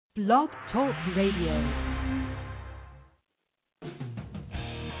Blog Talk Radio.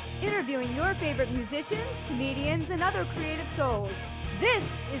 Interviewing your favorite musicians, comedians, and other creative souls. This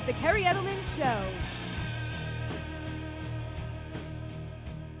is the Kerri Edelman Show.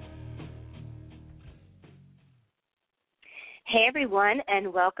 Hey everyone,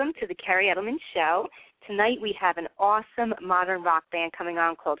 and welcome to the Kerri Edelman Show. Tonight we have an awesome modern rock band coming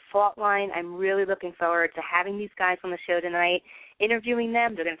on called Faultline. I'm really looking forward to having these guys on the show tonight, interviewing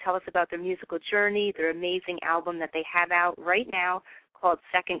them. They're going to tell us about their musical journey, their amazing album that they have out right now called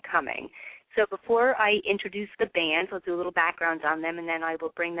Second Coming. So before I introduce the band, I'll do a little background on them, and then I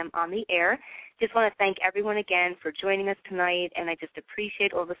will bring them on the air. Just want to thank everyone again for joining us tonight, and I just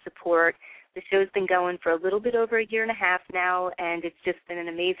appreciate all the support. The show's been going for a little bit over a year and a half now, and it's just been an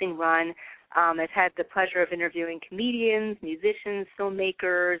amazing run. I've had the pleasure of interviewing comedians, musicians,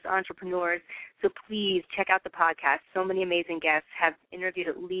 filmmakers, entrepreneurs, so please check out the podcast. So many amazing guests have interviewed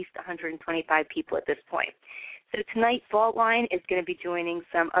at least 125 people at this point. So tonight, Faultline is going to be joining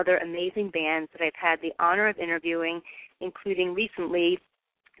some other amazing bands that I've had the honor of interviewing, including recently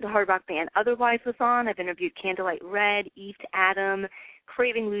the hard rock band Otherwise was on. I've interviewed Candlelight Red, Eve to Adam,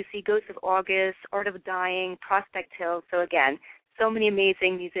 Craving Lucy, Ghosts of August, Art of Dying, Prospect Hill. So again, so many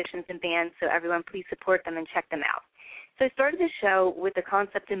amazing musicians and bands, so everyone please support them and check them out. So I started this show with the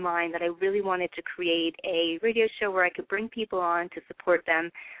concept in mind that I really wanted to create a radio show where I could bring people on to support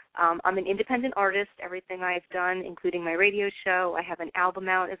them. I'm an independent artist. Everything I've done, including my radio show, I have an album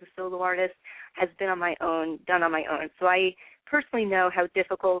out as a solo artist, has been on my own, done on my own. So I personally know how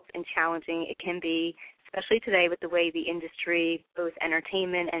difficult and challenging it can be, especially today with the way the industry, both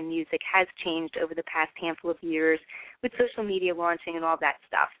entertainment and music, has changed over the past handful of years with social media launching and all that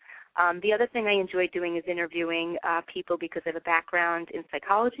stuff. The other thing I enjoy doing is interviewing people because I have a background in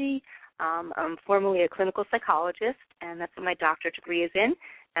psychology. I'm formerly a clinical psychologist, and that's what my doctorate degree is in,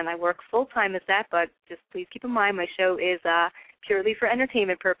 and I work full-time as that, but just please keep in mind my show is purely for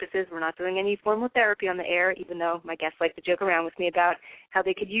entertainment purposes. We're not doing any formal therapy on the air, even though my guests like to joke around with me about how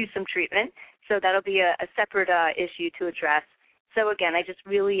they could use some treatment. So that'll be a separate issue to address. So, again, I just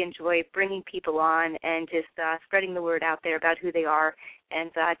really enjoy bringing people on and just spreading the word out there about who they are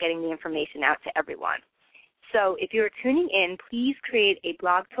and getting the information out to everyone. So if you're tuning in, please create a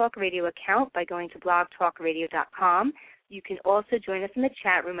Blog Talk Radio account by going to blogtalkradio.com. You can also join us in the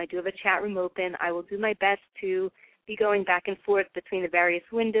chat room. I do have a chat room open. I will do my best to be going back and forth between the various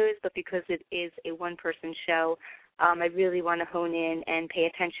windows, but because it is a one-person show, I really want to hone in and pay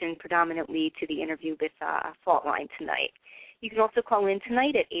attention predominantly to the interview with Faultline tonight. You can also call in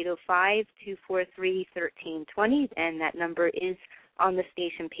tonight at 805-243-1320, and that number is on the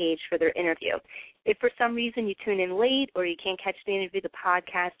station page for their interview. If for some reason you tune in late or you can't catch the interview, the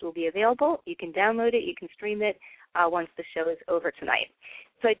podcast will be available. You can download it. You can stream it once the show is over tonight.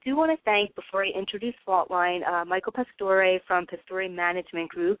 So I do want to thank, before I introduce Faultline, Michael Pastore from Pastore Management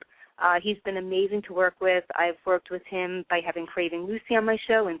Group. He's been amazing to work with. I've worked with him by having Craving Lucy on my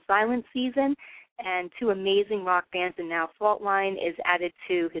show in Silent Season, and two amazing rock bands, and now Faultline is added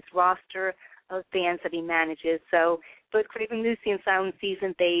to his roster of bands that he manages. So both Craving Lucy and Silent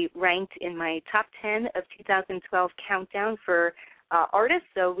Season, they ranked in my top 10 of 2012 countdown for artists,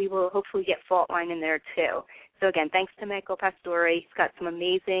 so we will hopefully get Faultline in there too. So again, thanks to Michael Pastore. He's got some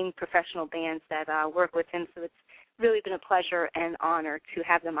amazing professional bands that work with him, so it's really been a pleasure and honor to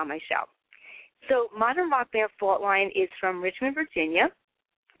have them on my show. So modern rock band Faultline is from Richmond, Virginia.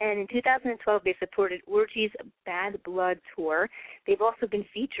 And in 2012, they supported Orgy's Bad Blood Tour. They've also been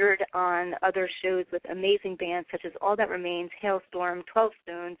featured on other shows with amazing bands such as All That Remains, Hailstorm, 12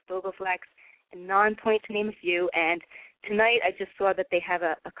 Stones, Bogoflex, and Non-Point, to name a few. And tonight I just saw that they have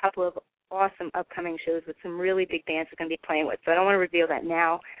a couple of awesome upcoming shows with some really big bands they're going to be playing with. So I don't want to reveal that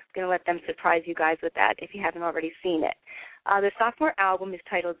now. I'm going to let them surprise you guys with that if you haven't already seen it. Their sophomore album is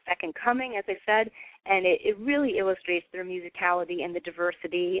titled Second Coming, as I said, and it really illustrates their musicality and the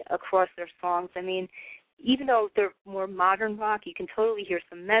diversity across their songs. I mean, even though they're more modern rock, you can totally hear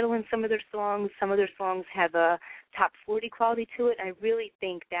some metal in some of their songs. Some of their songs have a top 40 quality to it, and I really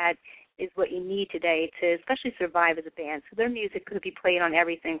think that is what you need today to especially survive as a band. So their music could be played on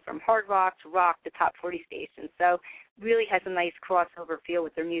everything from hard rock to top 40 stations. So really has a nice crossover feel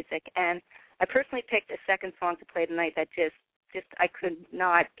with their music. And I personally picked a second song to play tonight that just I could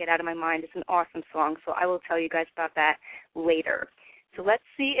not get out of my mind. It's an awesome song, so I will tell you guys about that later. So let's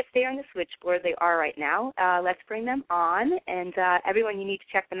see if they're on the switchboard. They are right now. Let's bring them on, and everyone, you need to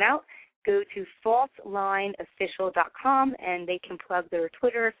check them out. Go to faultlineofficial.com, and they can plug their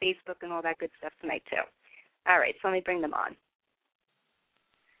Twitter, Facebook, and all that good stuff tonight, too. All right, so let me bring them on.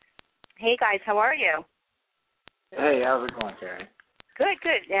 Hey, guys, how are you? Hey, how's it going, Kerri? Good,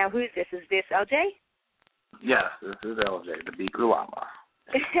 good. Now, who is this? Is this LJ? Yes, this is LJ, the Beaker Llama.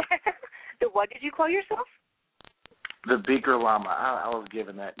 The what did you call yourself? The Beaker Llama. I was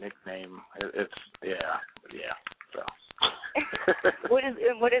given that nickname. Yeah. So. What does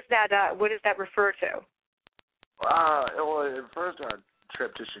that refer to? Well, it refers to our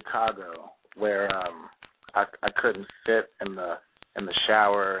trip to Chicago, where I couldn't fit in the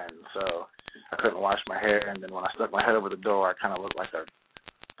shower, and so I couldn't wash my hair. And then when I stuck my head over the door, I kind of looked like a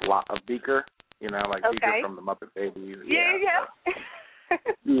Beaker, like okay. Beaker from the Muppet Babies. Yeah. So,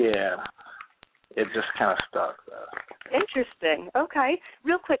 yeah. It just kind of stuck. Interesting. Okay.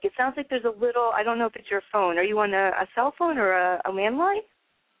 Real quick, it sounds like there's a little, I don't know if it's your phone. Are you on a cell phone or a landline?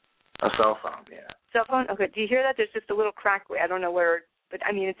 A cell phone, yeah. Cell phone? Okay. Do you hear that? There's just a little crack. I don't know where, but,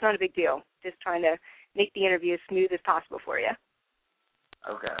 I mean, it's not a big deal. Just trying to make the interview as smooth as possible for you.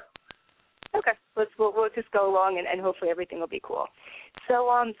 Okay. Okay. We'll just go along, and hopefully everything will be cool. So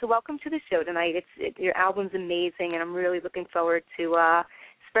welcome to the show tonight. Your album's amazing, and I'm really looking forward to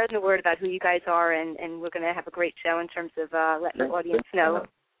spreading the word about who you guys are, and we're going to have a great show in terms of letting the audience know.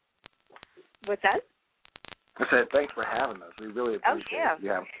 What's that? I said thanks for having us. We really appreciate it.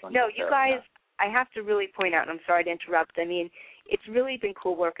 Yeah. No, you guys, I have to really point out, and I'm sorry to interrupt, I mean, it's really been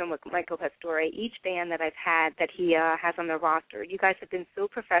cool working with Michael Pastore. Each band that I've had that he has on their roster, you guys have been so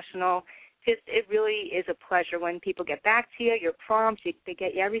professional. Just, it really is a pleasure when people get back to you, you're prompt, they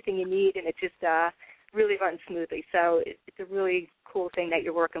get you everything you need, and it just really runs smoothly. So it's a really cool thing that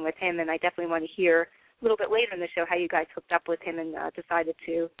you're working with him, and I definitely want to hear a little bit later in the show how you guys hooked up with him and decided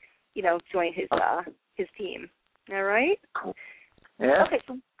to, join his team. All right? Yeah. Okay,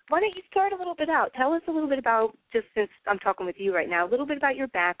 so why don't you start a little bit out? Tell us a little bit about, just since I'm talking with you right now, a little bit about your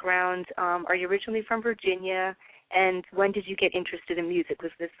background. Are you originally from Virginia? And when did you get interested in music?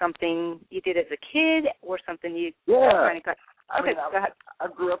 Was this something you did as a kid or something you kind of got? Okay, go ahead. I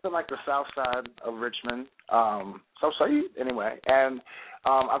grew up in the south side of Richmond, anyway. And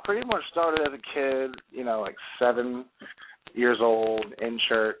I pretty much started as a kid, 7 years old in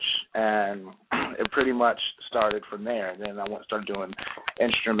church, and it pretty much started from there. And then I started doing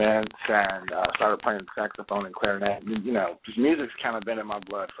instruments and started playing saxophone and clarinet. Just music's kind of been in my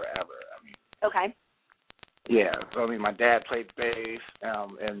blood forever. Okay. Yeah, so my dad played bass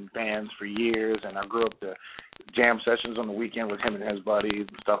in bands for years, and I grew up to jam sessions on the weekend with him and his buddies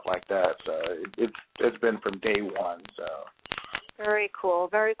and stuff like that. So it's been from day one. So very cool,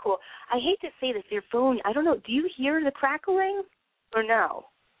 very cool. I hate to say this, your phone. I don't know. Do you hear the crackling or no?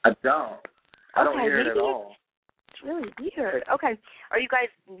 I don't. I don't hear it at all. It's really weird. Okay, are you guys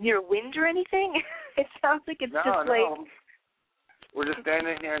near wind or anything? It sounds like it's no. like. We're just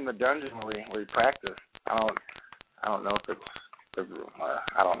standing here in the dungeon where we practice. I don't know if it's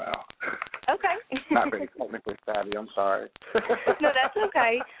I don't know. Okay. Not very technically savvy. I'm sorry. No, that's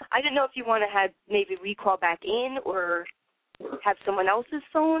okay. I didn't know if you want to have maybe recall back in or have someone else's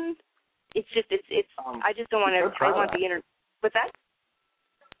phone. It's just I just don't want to. I want the internet. What's that?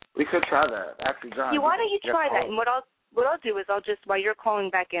 We could try that. Actually, John. Why don't you try that? And what I'll do is I'll just, while you're calling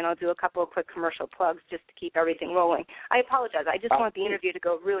back in, I'll do a couple of quick commercial plugs just to keep everything rolling. I apologize. I just want the interview to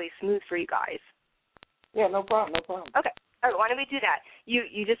go really smooth for you guys. Yeah, no problem. Okay. All right, why don't we do that?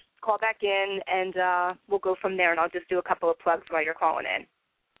 You just call back in, and we'll go from there, and I'll just do a couple of plugs while you're calling in.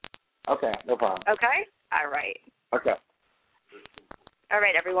 Okay, no problem. Okay? All right. Okay. All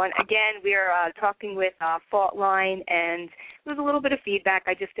right, everyone. Again, we are talking with Faultline, and there was a little bit of feedback.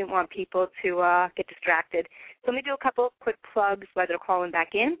 I just didn't want people to get distracted. So let me do a couple of quick plugs while they're calling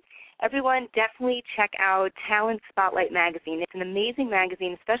back in. Everyone, definitely check out Talent Spotlight magazine. It's an amazing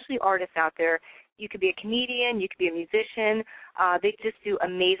magazine, especially artists out there. You could be a comedian, you could be a musician. They just do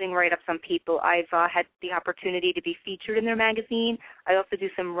amazing write-ups on people. I've had the opportunity to be featured in their magazine. I also do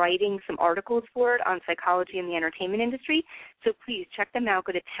some writing, some articles for it on psychology and the entertainment industry. So please check them out.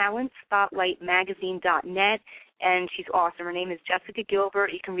 Go to talentspotlightmagazine.net, and she's awesome. Her name is Jessica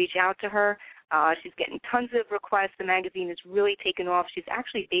Gilbert. You can reach out to her. She's getting tons of requests. The magazine is really taken off. She's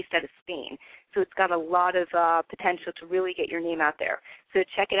actually based out of Spain, so it's got a lot of potential to really get your name out there. So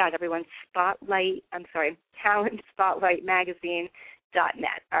check it out, everyone.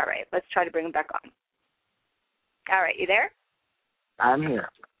 TalentSpotlightMagazine.net. All right, let's try to bring them back on. All right, you there? I'm here.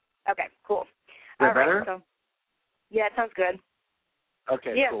 Okay, cool. Is that better? So, yeah, it sounds good.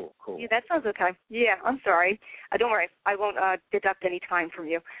 Okay, yeah. Cool. Yeah, that sounds okay. Yeah, I'm sorry. Don't worry. I won't deduct any time from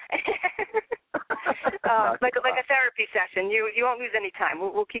you. Like a therapy session. You won't lose any time.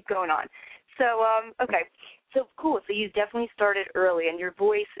 We'll keep going on. So, okay. So, cool. So you definitely started early, and your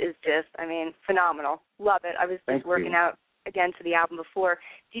voice is just, phenomenal. Love it. I was just working out, again, to the album before.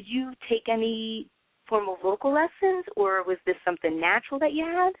 Did you take any formal vocal lessons, or was this something natural that you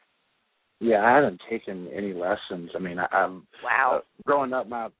had? Yeah, I haven't taken any lessons. I mean, I'm Wow. Growing up,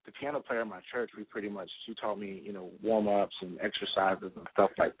 the piano player in my church, she taught me, warm-ups and exercises and stuff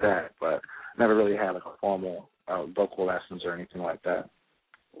like that, but never really had like a formal vocal lessons or anything like that.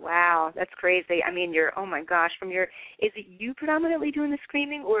 Wow, that's crazy. I mean, oh my gosh, is it you predominantly doing the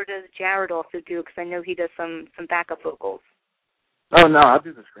screaming, or does Jared also do it? Because I know he does some backup vocals. Oh, no, I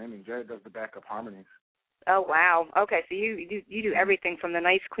do the screaming. Jared does the backup harmonies. Oh, wow. Okay, so you do everything from the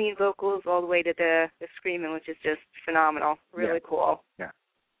nice, clean vocals all the way to the screaming, which is just phenomenal. Really cool. Yeah.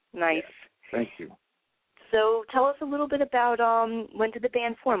 Nice. Yeah. Thank you. So tell us a little bit about when did the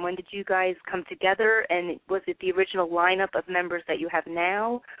band form? When did you guys come together? And was it the original lineup of members that you have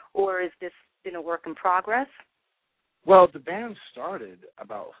now, or is this been a work in progress? Well, the band started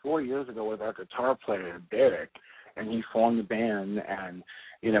about 4 years ago with our guitar player, Derek, and he formed the band, and,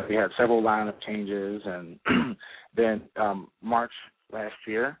 we had several lineup changes, and then March last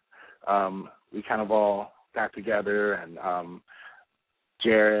year, we kind of all got together, and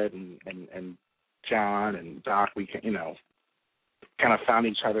Jared and John and Doc, we kind of found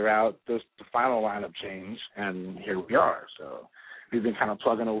each other out. The final lineup changed, and here we are. So we've been kind of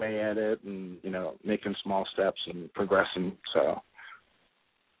plugging away at it and, making small steps and progressing. So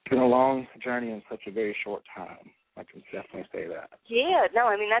it's been a long journey in such a very short time. I can definitely say that. Yeah, no,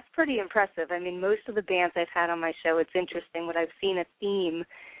 I mean, that's pretty impressive. I mean, most of the bands I've had on my show, it's interesting. What I've seen a theme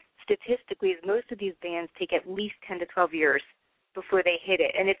statistically is most of these bands take at least 10 to 12 years before they hit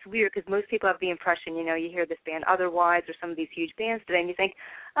it. And it's weird because most people have the impression, you hear this band Otherwise or some of these huge bands today, and you think,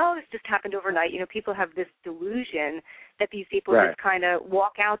 oh, this just happened overnight. People have this delusion that these people just kind of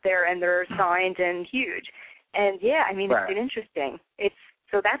walk out there and they're signed and huge. And, yeah, I mean, It's been interesting.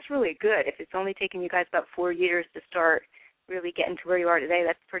 So that's really good. If it's only taken you guys about 4 years to start really getting to where you are today,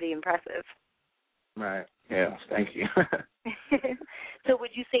 that's pretty impressive. Right. Yeah, thank you. So would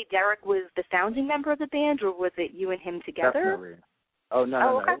you say Derek was the founding member of the band, or was it you and him together? Definitely. Oh,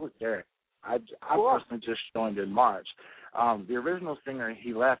 no, okay. It was Derek. I Cool. personally just joined in March. The original singer,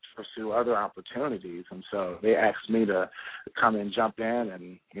 he left to pursue other opportunities, and so they asked me to come and jump in,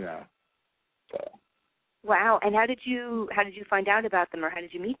 and, so. Wow. And how did you find out about them, or how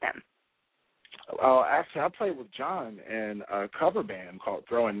did you meet them? Oh, actually, I played with John in a cover band called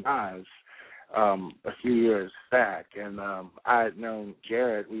Throwing Knives a few years back, and I had known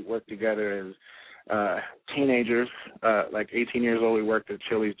Jared. We worked together as teenagers, like 18 years old. We worked at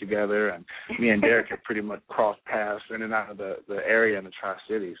Chili's together, and me and Derek had pretty much crossed paths in and out of the area in the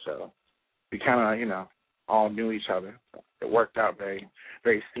Tri-City, so we kind of, all knew each other. So it worked out very,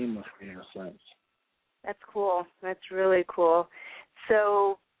 very seamlessly in a sense. That's cool. That's really cool.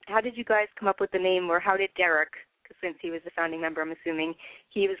 So how did you guys come up with the name, or how did Derek, because since he was the founding member, I'm assuming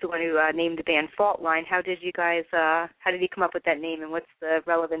he was the one who named the band Faultline. How did he come up with that name, and what's the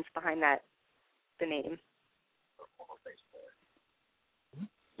relevance behind the name?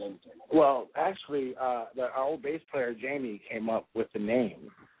 Well, actually, our old bass player, Jamie, came up with the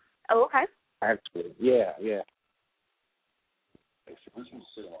name. Oh, okay. Actually, yeah.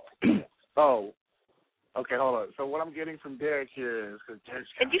 Oh, okay, hold on. So what I'm getting from Derek here is...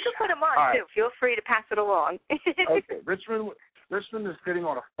 And you can put him on, right. too. Feel free to pass it along. Okay, Richmond is sitting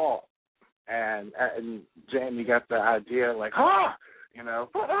on a fault, and Jamie got the idea, like, and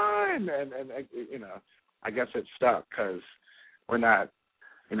I guess it stuck because we're not,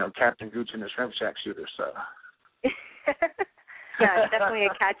 Captain Gooch and the Shrimp Shack Shooter, so... Yeah, it's definitely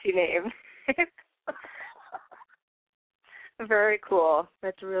a catchy name. Very cool.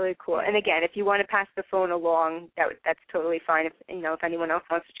 That's really cool. And again, if you want to pass the phone along, that's totally fine. If anyone else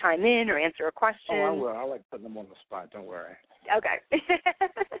wants to chime in or answer a question. Oh, I will. I like putting them on the spot. Don't worry. Okay.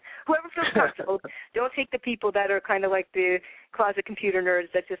 Whoever feels comfortable. Don't take the people that are kind of like the closet computer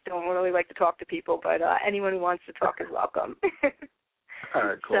nerds that just don't really like to talk to people. But anyone who wants to talk is welcome. All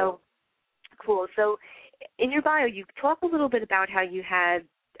right. Cool. So cool. So in your bio, you talk a little bit about how you had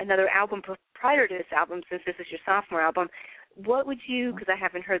another album prior to this album, since this is your sophomore album. What would you, because I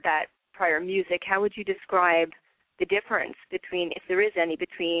haven't heard that prior music, how would you describe the difference between, if there is any,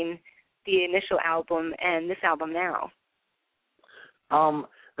 between the initial album and this album now? Our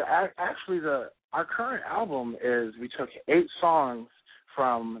current album is, we took 8 songs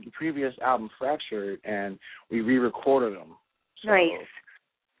from the previous album, Fractured, and we re-recorded them. So nice.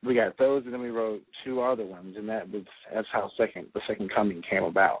 We got those, and then we wrote 2 other ones, and that's how the second coming came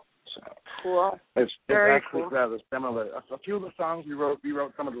about. So cool. It's Very actually cool. rather similar. A few of the songs we wrote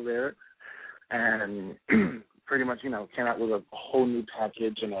some of the lyrics, and pretty much, came out with a whole new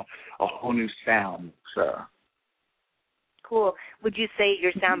package and a whole new sound. So cool. Would you say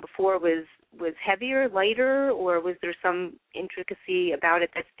your sound before was was heavier, lighter, or was there some intricacy about it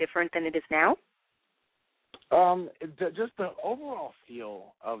that's different than it is now? Just the overall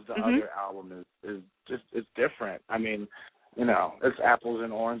feel of the other album is it's different. I mean, it's apples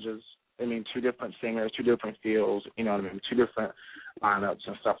and oranges. I mean, two different singers, two different feels, you know what I mean, two different lineups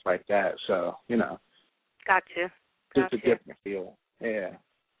and stuff like that. So, Gotcha. Just a different feel, yeah.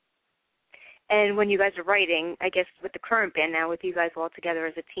 And when you guys are writing, I guess with the current band now, with you guys all together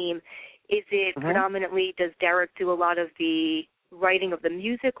as a team, is it predominantly, does Derek do a lot of the writing of the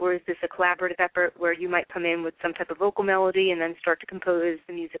music, or is this a collaborative effort where you might come in with some type of vocal melody and then start to compose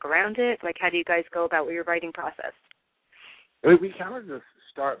the music around it? Like, how do you guys go about your writing process? We kind of just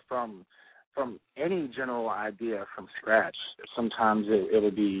start from any general idea from scratch. Sometimes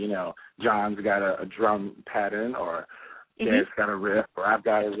it'll be, John's got a drum pattern, or Jared's got a riff, or I've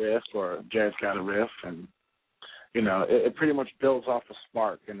got a riff, or Jared's got a riff, and, it pretty much builds off a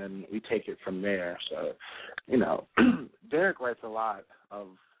spark, and then we take it from there. So, Derek writes a lot of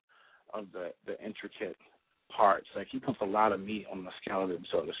the intricate parts. Like, he puts a lot of meat on the skeleton,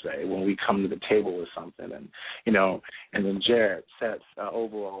 so to say, when we come to the table with something, and and then Jared sets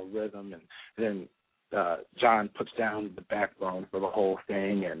overall rhythm, and then John puts down the backbone for the whole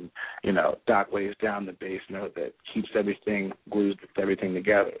thing, and Doc lays down the bass note that keeps everything, glues everything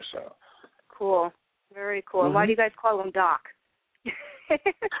together. So cool, very cool. Why do you guys call him Doc?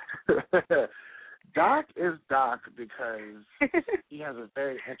 Doc is Doc because he has a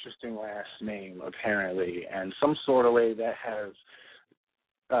very interesting last name, apparently, and some sort of way that has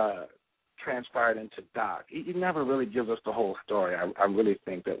transpired into Doc. He never really gives us the whole story. I really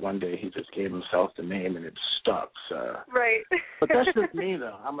think that one day he just gave himself the name and it stuck. So. Right. But that's just me,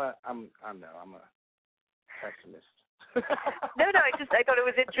 though. I'm a pessimist. No, I thought it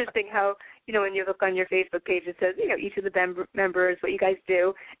was interesting how, when you look on your Facebook page, it says, each of the members, what you guys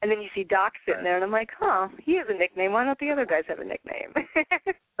do, and then you see Doc sitting there, and I'm like, he has a nickname. Why don't the other guys have a nickname?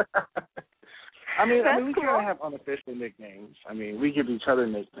 I mean, we kind of have unofficial nicknames. I mean, we give each other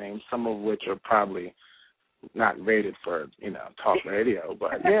nicknames, some of which are probably not rated for, talk radio,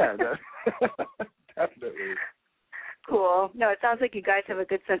 but yeah, definitely. Cool. No, it sounds like you guys have a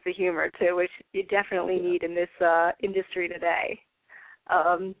good sense of humor, too, which you definitely need in this industry today.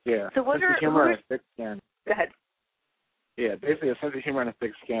 Yeah. So what are humor and a thick skin. Go ahead. Yeah, basically a sense of humor and a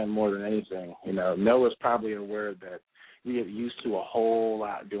thick skin more than anything. No is probably a word that we get used to a whole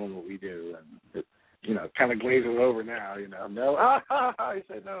lot doing what we do, and it, kind of glazes over now. No, I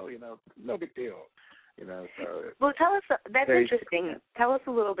said no. No big deal. So. Well, tell us. That's interesting. Tell us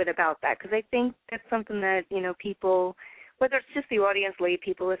a little bit about that, because I think that's something that people, whether it's just the audience, lay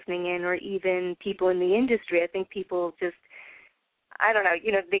people listening in, or even people in the industry, I think people just, I don't know,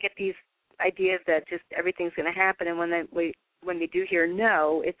 they get these ideas that just everything's going to happen, and when they do hear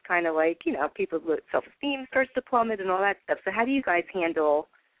no, it's kind of like, people's self-esteem starts to plummet and all that stuff. So how do you guys handle,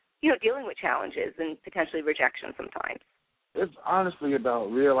 dealing with challenges and potentially rejection sometimes? It's honestly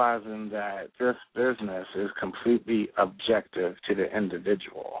about realizing that this business is completely objective to the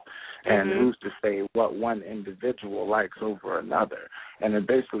individual. And who's to say what one individual likes over another? And it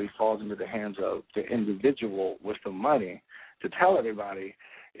basically falls into the hands of the individual with the money to tell everybody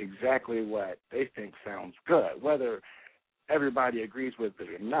exactly what they think sounds good, whether everybody agrees with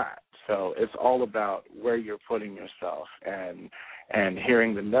it or not. So it's all about where you're putting yourself and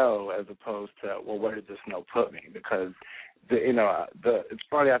hearing the no as opposed to, well, where did this no put me? Because it's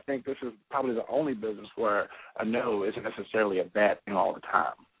funny. I think this is probably the only business where a no isn't necessarily a bad thing all the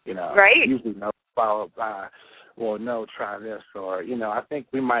time. Right? Usually no followed by, well, no, try this, or I think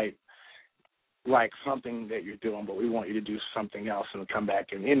we might like something that you're doing, but we want you to do something else and come back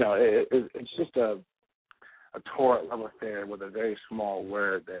and it's just a tort love affair with a very small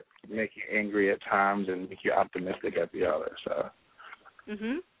word that can make you angry at times and make you optimistic at the other. So.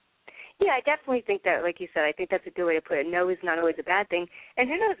 Yeah, I definitely think that, like you said, I think that's a good way to put it. No is not always a bad thing. And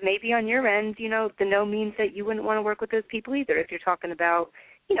who knows, maybe on your end, the no means that you wouldn't want to work with those people either. If you're talking about,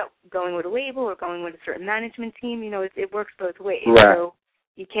 going with a label or going with a certain management team, it works both ways. Right. So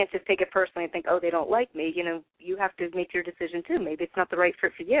you can't just take it personally and think, they don't like me. You have to make your decision too. Maybe it's not the right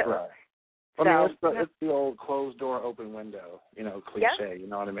fit for you. Right. It's the old closed door, open window, cliche. Yeah. You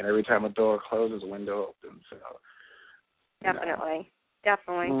know what I mean? Every time a door closes, a window opens. So. Definitely.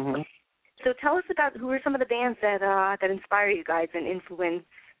 So tell us about who are some of the bands that inspire you guys and influence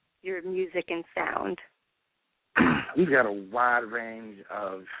your music and sound. We've got a wide range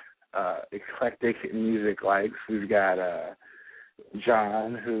of eclectic music likes. We've got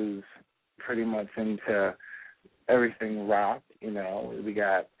John, who's pretty much into everything rock. We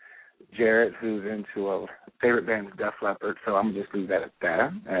got Jared, who's into a favorite band is Def Leppard, so I'm gonna just leave that at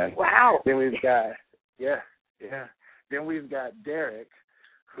that. And wow. Then we've got Then we've got Derek,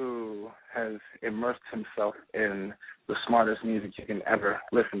 who has immersed himself in the smartest music you can ever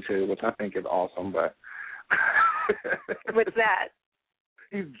listen to, which I think is awesome. But what's that?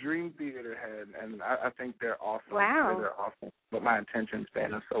 He's Dream Theater head, and I think they're awesome. Wow. They're awesome. But my attention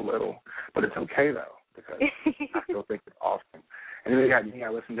span is so little. But it's okay, though, because I still think it's awesome. And then we got me. I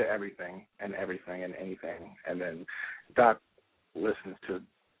listen to everything and anything. And then Doc listens to,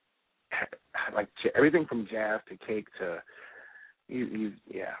 like, everything from jazz to cake to,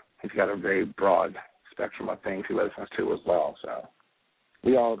 he's got a very broad spectrum of things he listens to as well. So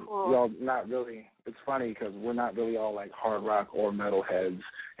we all not really, it's funny because we're not really all like hard rock or metal heads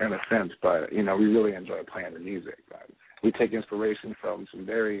in a sense, but, we really enjoy playing the music. We take inspiration from some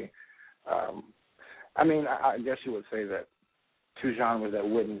very, I guess you would say that two genres that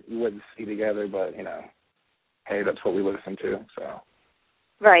you wouldn't see together, but, hey, that's what we listen to, so.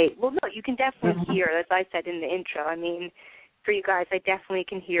 Right. Well, no, you can definitely hear, as I said in the intro, for you guys, I definitely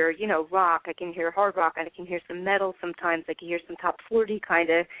can hear, rock. I can hear hard rock. I can hear some metal sometimes. I can hear some top 40 kind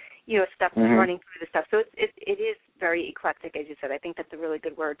of, stuff running through the stuff. So it is very eclectic, as you said. I think that's a really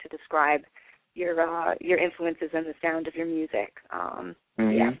good word to describe your influences and the sound of your music.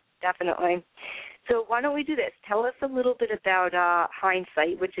 Yeah, definitely. So why don't we do this? Tell us a little bit about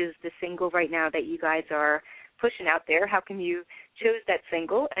Hindsight, which is the single right now that you guys are pushing out there. How come you chose that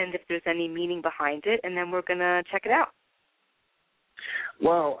single, and if there's any meaning behind it, and then we're going to check it out.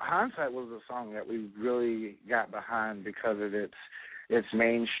 Well, Hindsight was a song that we really got behind because of its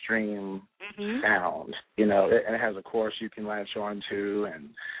mainstream sound. It has a chorus you can latch on to, and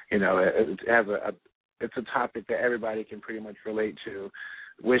it has it's a topic that everybody can pretty much relate to.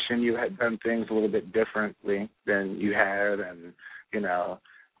 Wishing you had done things a little bit differently than you had, and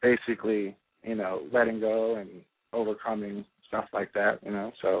basically letting go and overcoming stuff like that.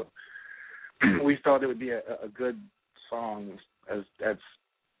 So we thought it would be a good song that's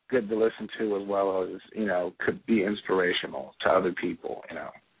good to listen to, as well as could be inspirational to other people.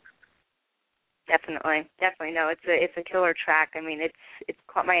 Definitely. No, it's a killer track. It's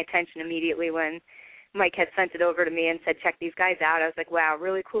caught my attention immediately when Mike had sent it over to me and said, check these guys out. I was like, wow,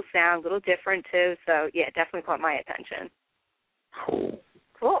 really cool sound, a little different too. So yeah, it definitely caught my attention. Cool.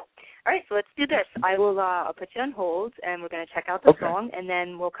 All right, so let's do this. I'll put you on hold, and we're going to check out the song, and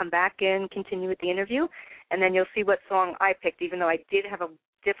then we'll come back and continue with the interview, and then you'll see what song I picked, even though I did have a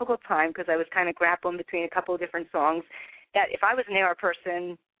difficult time because I was kind of grappling between a couple of different songs, that if I was an AR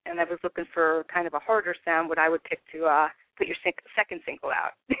person and I was looking for kind of a harder sound, what I would pick to put your second single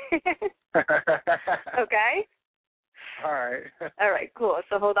out. Okay? All right. All right, cool.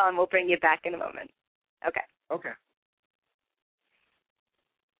 So hold on. We'll bring you back in a moment. Okay. Okay.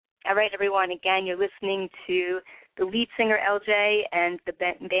 All right, everyone. Again, you're listening to the lead singer, LJ, and the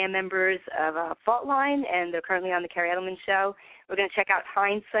band members of Faultline, and they're currently on the Kerri Edelman Show. We're going to check out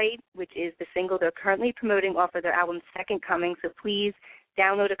Hindsight, which is the single they're currently promoting off of their album Second Coming, so please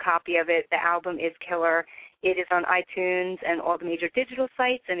download a copy of it. The album is killer. It is on iTunes and all the major digital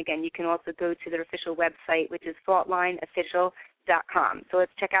sites, and again, you can also go to their official website, which is faultlineofficial.com. So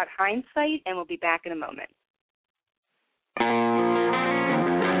let's check out Hindsight, and we'll be back in a moment.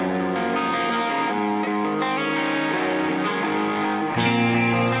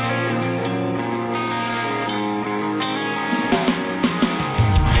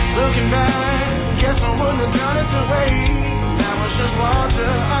 Looking back, guess I wouldn't have done it the way. Now it's just water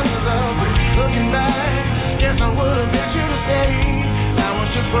under the bridge. Looking back, guess I would have meant you to stay. Now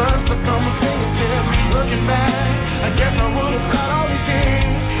it's just words that come with fingertips. Looking back, I guess I would have cut all these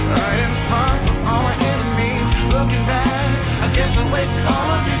tears right in front of all my enemies. Looking back, I guess I wasted all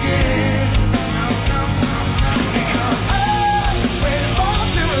of your years. Because I waited far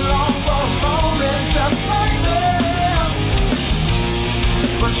too long for a moment just like this.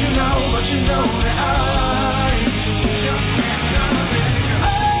 But you know that I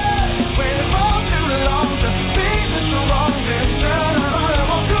waited for too long to be this wrong and turn around and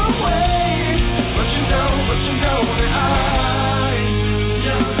walk away. But you know that I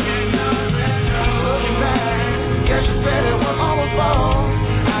looking back, guess you said it was all my fault.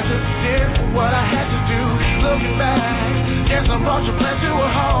 I just did what I had to do. Looking back, guess I brought your plan to a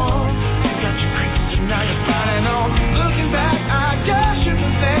halt. You got your creeps and now you're fighting on. Looking back, I guess you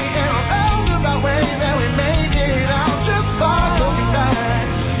can say in a roundabout way that we made.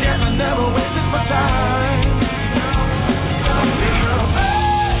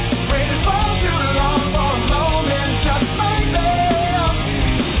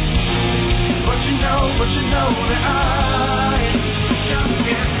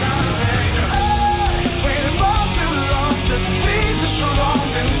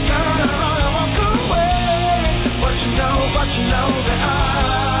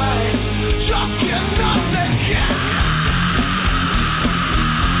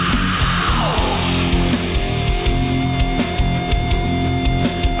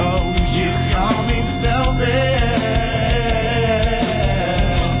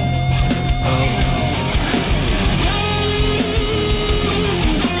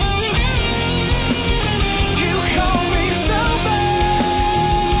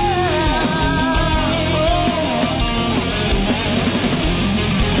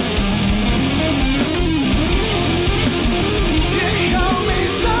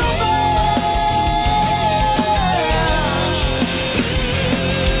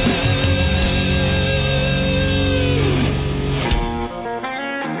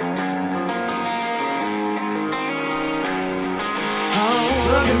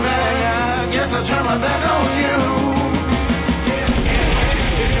 guess I'll turn my back on you.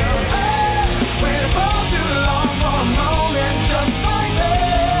 Waited for too long for a moment just like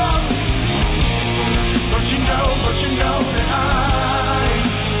that. But you know that I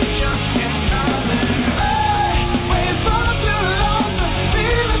just can't stop it. Waited for too long to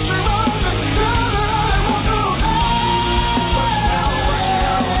see that you're wrong, but now that I won't go on. But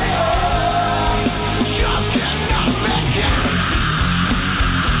just cannot back down.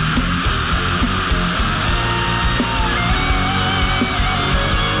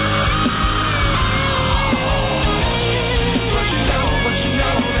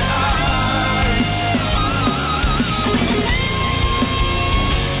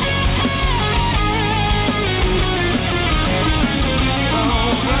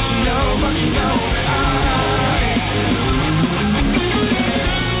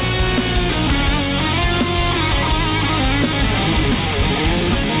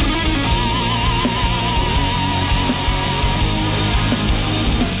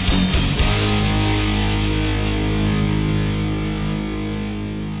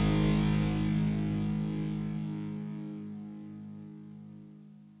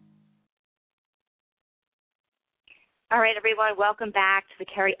 All right, everyone, welcome back to the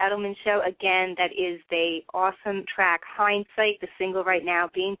Kerri Edelman Show. Again, that is the awesome track, Hindsight, the single right now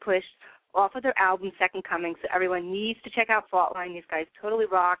being pushed off of their album, Second Coming. So everyone needs to check out Faultline. These guys totally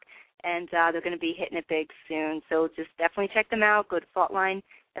rock, and they're going to be hitting it big soon. So just definitely check them out. Go to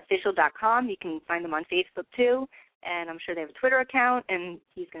faultlineofficial.com. You can find them on Facebook, too. And I'm sure they have a Twitter account, and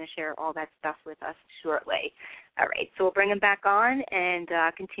he's going to share all that stuff with us shortly. All right, so we'll bring him back on and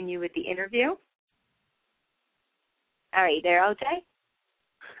continue with the interview. All right, there, OJ?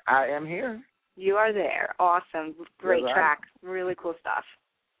 I am here. You are there. Awesome. Great Right. track. Really cool stuff.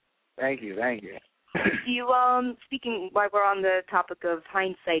 Thank you. Do you, speaking while we're on the topic of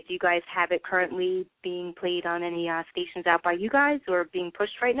Hindsight, do you guys have it currently being played on any stations out by you guys or being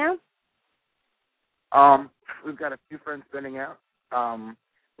pushed right now? We've got a few friends spinning out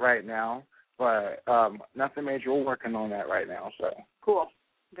right now, but nothing major. We're working on that right now. So Cool.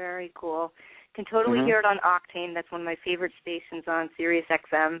 Very cool. Can totally hear it on Octane. That's one of my favorite stations on Sirius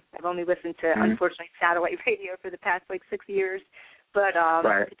XM. I've only listened to, unfortunately, satellite radio for the past, 6 years. But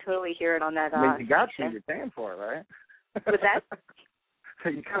I could totally hear it on that you got to. You're paying for it, right? What's that? So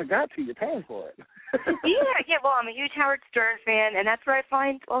you kind of got to. You're paying for it. Yeah. Well, I'm a huge Howard Stern fan, and that's where I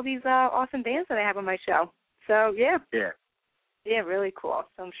find all these awesome bands that I have on my show. So, yeah. Yeah, really cool.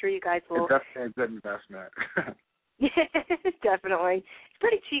 So I'm sure you guys will. It's definitely a good investment. Definitely. It's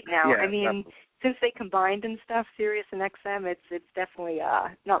pretty cheap now. Yeah, I mean, definitely. Since they combined and stuff, Sirius and XM, it's definitely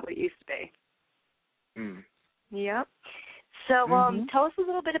not what it used to be. Yep. So tell us a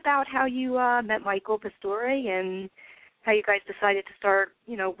little bit about how you met Michael Pastore and how you guys decided to start,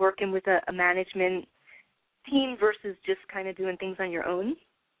 working with a management team versus just kind of doing things on your own.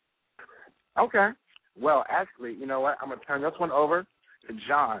 Okay. Well, actually, you know what? I'm going to turn this one over to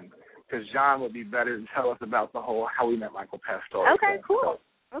John, because John would be better to tell us about the whole how we met Michael Pastore. Okay, cool.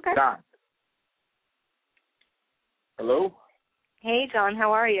 So, okay. John. Hello? Hey, John,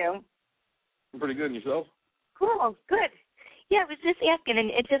 how are you? I'm pretty good, and yourself? Cool, good. Yeah, I was just asking, and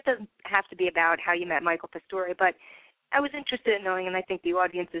it just doesn't have to be about how you met Michael Pastore, but I was interested in knowing, and I think the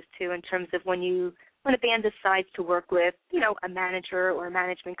audience is too, in terms of when a band decides to work with, a manager or a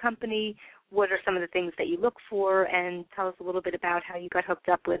management company, what are some of the things that you look for, and tell us a little bit about how you got hooked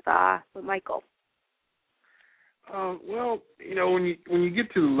up with Michael. Well, when you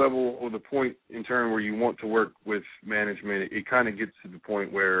get to the level or the point in turn where you want to work with management, it kind of gets to the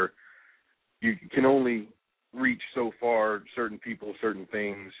point where you can only reach so far certain people, certain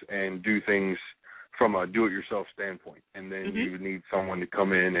things, and do things from a do-it-yourself standpoint. And then you need someone to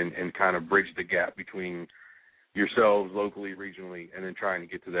come in and kind of bridge the gap between yourselves locally, regionally, and then trying to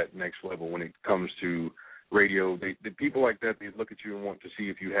get to that next level when it comes to radio. The people like that, they look at you and want to see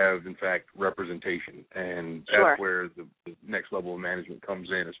if you have, in fact, representation. And that's where the next level of management comes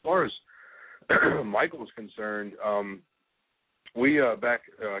in. As far as Michael is concerned, we back,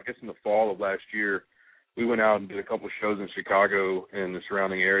 I guess in the fall of last year, we went out and did a couple of shows in Chicago and the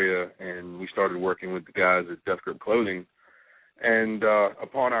surrounding area, and we started working with the guys at Death Grip Clothing. And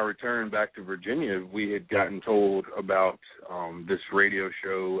upon our return back to Virginia, we had gotten told about this radio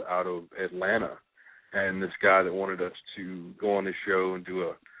show out of Atlanta, and this guy that wanted us to go on this show and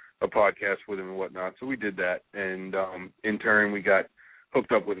do a podcast with him and whatnot. So we did that, and in turn we got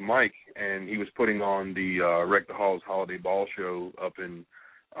hooked up with Mike, and he was putting on the Wreck the Halls Holiday Ball show up in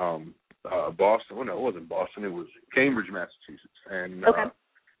Boston. Well, no, it wasn't Boston. It was Cambridge, Massachusetts. And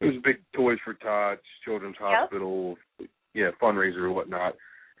it was big Toys for Tots, Children's Hospital, fundraiser or whatnot.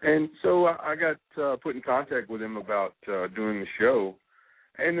 And so I got put in contact with him about doing the show.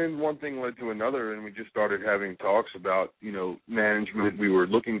 And then one thing led to another, and we just started having talks about, management. We were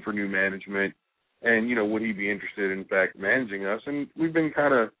looking for new management, and, would he be interested in fact managing us? And we've been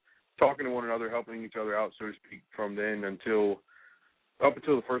kind of talking to one another, helping each other out, so to speak, from then up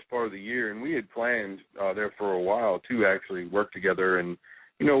until the first part of the year. And we had planned there for a while to actually work together. And,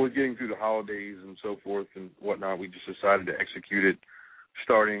 with getting through the holidays and so forth and whatnot, we just decided to execute it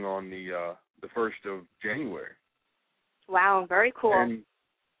starting on the 1st of January. Wow, very cool. And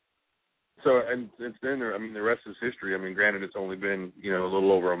since then, the rest is history. Granted, it's only been, a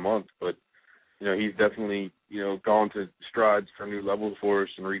little over a month, but, he's definitely, gone to strides for new levels for us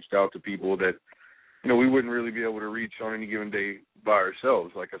and reached out to people that, we wouldn't really be able to reach on any given day by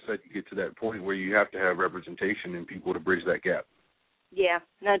ourselves. Like I said, you get to that point where you have to have representation and people to bridge that gap. Yeah,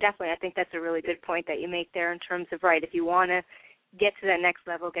 no, definitely. I think that's a really good point that you make there in terms of, right, if you want to get to that next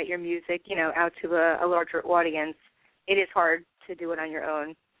level, get your music, out to a larger audience, it is hard to do it on your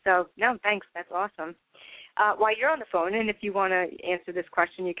own. So, no, thanks. That's awesome. While you're on the phone, and if you want to answer this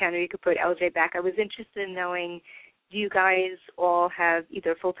question, you can, or you could put LJ back. I was interested in knowing, do you guys all have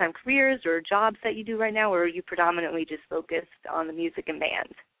either full-time careers or jobs that you do right now, or are you predominantly just focused on the music and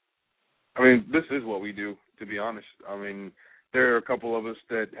band? This is what we do, to be honest. There are a couple of us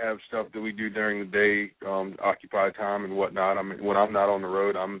that have stuff that we do during the day, occupied time and whatnot. When I'm not on the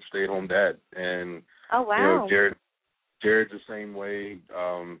road, I'm a stay-at-home dad. And, oh, wow. Jared's the same way.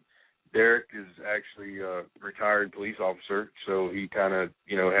 Derek is actually a retired police officer, so he kind of,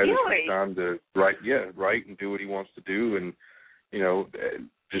 has his free time to write and do what he wants to do and,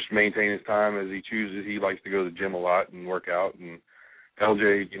 just maintain his time as he chooses. He likes to go to the gym a lot and work out. And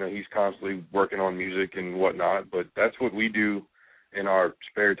LJ, he's constantly working on music and whatnot, but that's what we do in our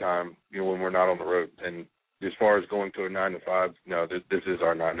spare time, when we're not on the road. And as far as going to a 9 to 5, no, this is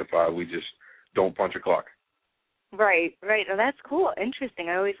our 9 to 5. We just don't punch a clock. Right. Oh, that's cool. Interesting.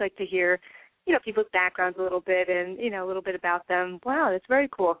 I always like to hear, people's backgrounds a little bit and, a little bit about them. Wow, that's very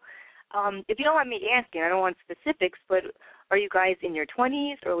cool. If you don't mind me asking, I don't want specifics, but are you guys in your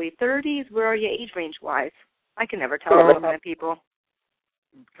 20s, early 30s? Where are you age range-wise? I can never tell with my people.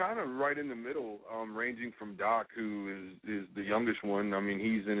 Kind of right in the middle, ranging from Doc, who is the youngest one.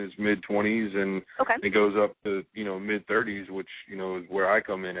 He's in his mid-20s, and it goes up to, mid-30s, which, is where I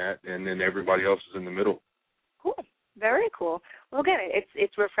come in at, and then everybody else is in the middle. Cool. Very cool. Well, again,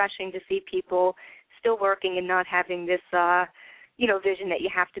 it's refreshing to see people still working and not having this, vision that you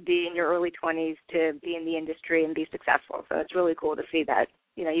have to be in your early 20s to be in the industry and be successful. So it's really cool to see that,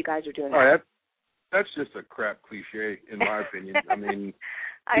 you guys are doing that. That's just a crap cliche, in my opinion.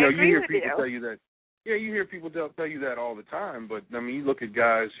 I agree you hear with people you. tell you that. Yeah, you hear people tell you that all the time. But, you look at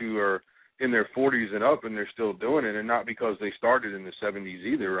guys who are in their 40s and up and they're still doing it, and not because they started in the 70s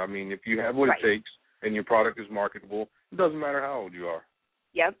either. If you have what it takes and your product is marketable, it doesn't matter how old you are.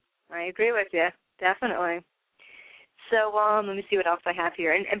 Yep, I agree with you, definitely. So let me see what else I have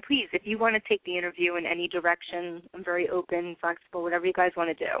here. And please, if you want to take the interview in any direction, I'm very open, flexible, whatever you guys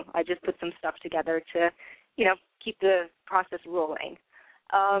want to do. I just put some stuff together to, keep the process rolling.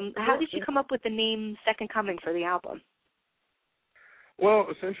 How did you come up with the name Second Coming for the album? Well,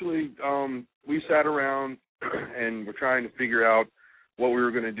 essentially, we sat around and we're trying to figure out what we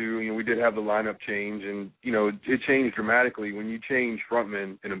were going to do. We did have the lineup change, and, it changed dramatically. When you change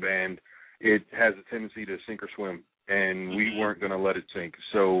frontmen in a band, it has a tendency to sink or swim, and we weren't going to let it sink.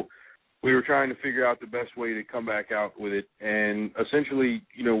 So we were trying to figure out the best way to come back out with it. And essentially,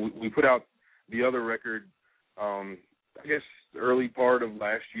 we put out the other record, I guess, the early part of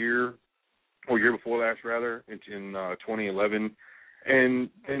last year, or year before last, rather, in 2011. And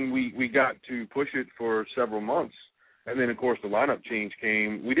then we got to push it for several months. And then, of course, the lineup change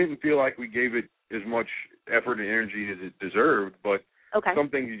came. We didn't feel like we gave it as much effort and energy as it deserved, but some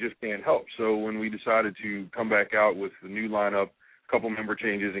things you just can't help. So when we decided to come back out with the new lineup, a couple member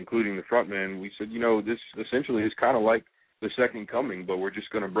changes, including the frontman, we said, this essentially is kind of like the Second Coming, but we're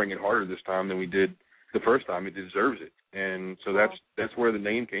just going to bring it harder this time than we did the first time. It deserves it. And so that's where the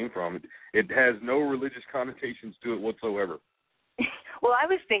name came from. It has no religious connotations to it whatsoever. Well, I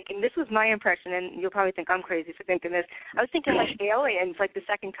was thinking, this was my impression, and you'll probably think I'm crazy for thinking this. I was thinking like aliens, like the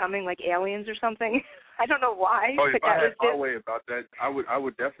Second Coming, like aliens or something. I don't know why. Oh, if I had my way about that, I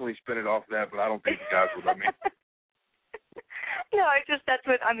would definitely spin it off that, but I don't think the guys would let me. No, that's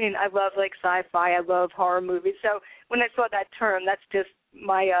what, I love like sci-fi, I love horror movies. So when I saw that term, that's just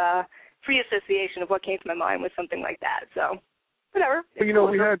my free association of what came to my mind was something like that. So whatever.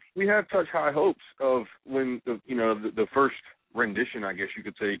 Well, we had such high hopes of when the first rendition, I guess you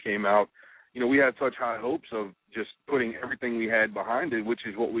could say, came out. we had such high hopes of just putting everything we had behind it, which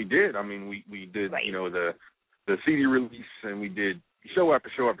is what we did. I mean, we did, right. The CD release, and we did show after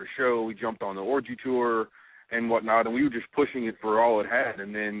show after show. We jumped on the orgy tour and whatnot, and we were just pushing it for all it had.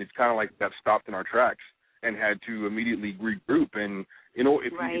 And then it's kind of like got stopped in our tracks and had to immediately regroup. And,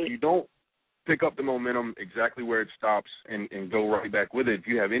 if you don't pick up the momentum exactly where it stops and go right back with it, if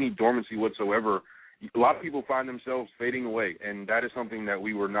you have any dormancy whatsoever, a lot of people find themselves fading away, and that is something that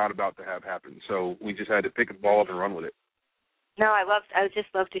we were not about to have happen. So we just had to pick the ball up and run with it. No, I would just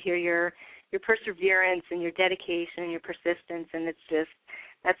love to hear your perseverance and your dedication and your persistence, and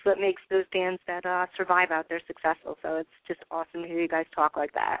that's what makes those bands that survive out there successful. So it's just awesome to hear you guys talk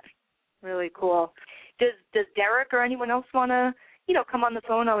like that. Really cool. Does Derek or anyone else want to, come on the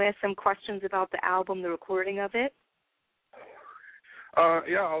phone? I'll ask some questions about the album, the recording of it.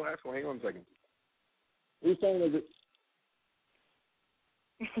 Yeah, I'll ask one. Hang on a second. Whose song is it?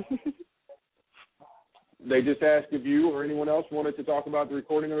 They just asked if you or anyone else wanted to talk about the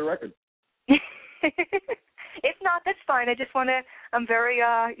recording of the record. If not, that's fine. I'm very,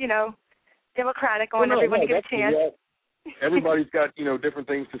 democratic on everyone to get a chance. Everybody's got, different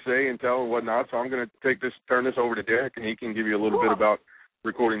things to say and tell and whatnot, so I'm going to turn this over to Derek, and he can give you a little bit about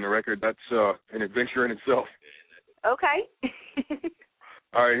recording the record. That's an adventure in itself. Okay.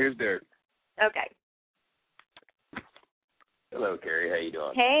 All right, here's Derek. Okay. Hello, Kerri. How you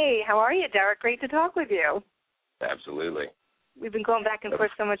doing? Hey, how are you, Derek? Great to talk with you. Absolutely. We've been going back and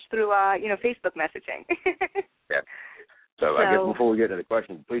forth so much through, Facebook messaging. Yeah. So I guess before we get to the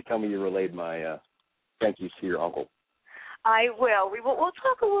question, please tell me you relayed my thank yous to your uncle. I will. We'll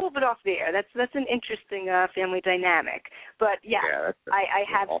talk a little bit off the air. That's an interesting family dynamic. But yeah, I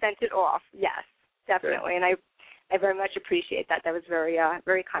have sent it off. Yes, definitely, and I very much appreciate that. That was very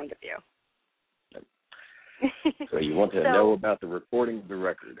very kind of you. So you want to know about the recording of the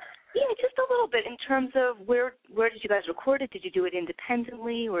record? Yeah, just a little bit in terms of where did you guys record it? Did you do it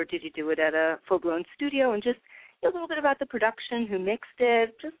independently, or did you do it at a full-blown studio? And just a little bit about the production, who mixed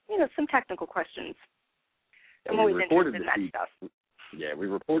it, just, some technical questions. I'm always interested in that stuff. Yeah, we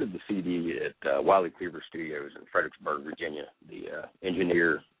recorded the CD at Wiley Cleaver Studios in Fredericksburg, Virginia. The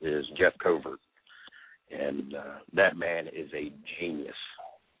engineer is Jeff Covert, and that man is a genius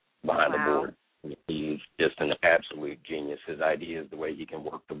behind the board. He's just an absolute genius. His ideas, the way he can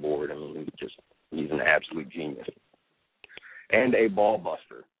work the board, he's an absolute genius. And a ball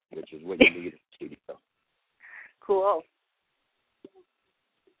buster, which is what you need in the studio. Cool.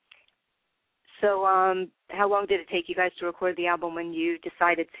 So how long did it take you guys to record the album when you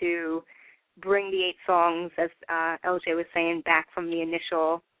decided to bring the 8 songs, as LJ was saying, back from the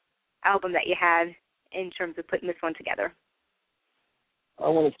initial album that you had in terms of putting this one together? I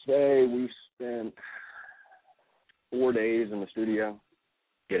want to say we spent 4 days in the studio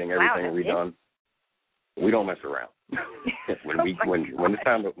getting everything redone. We don't mess around. when it's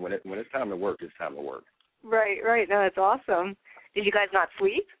time to work, it's time to work. Right. No, that's awesome. Did you guys not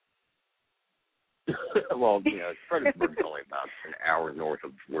sleep? Well, Fredericksburg's only about an hour north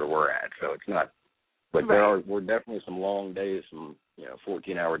of where we're at, so it's not. But we're definitely some long days, some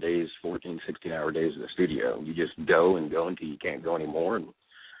 14-hour days, 14, 16-hour days in the studio. You just go until you can't go anymore, and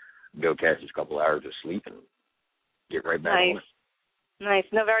go catch a couple hours of sleep and get right back on it. Nice.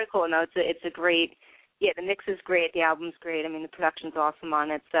 No, very cool. No, it's a great. Yeah, the mix is great. The album's great. The production's awesome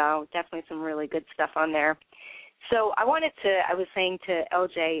on it. So definitely some really good stuff on there. So I was saying to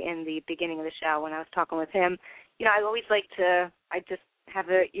LJ in the beginning of the show when I was talking with him, I always I just have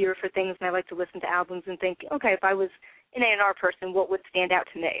an ear for things, and I like to listen to albums and think, okay, if I was an A&R person, what would stand out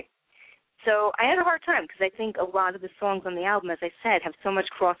to me? So I had a hard time because I think a lot of the songs on the album, as I said, have so much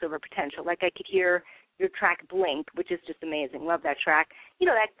crossover potential. Like I could hear your track Blink, which is just amazing. Love that track.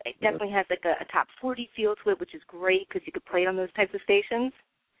 That definitely has like a top 40 feel to it, which is great because you could play it on those types of stations.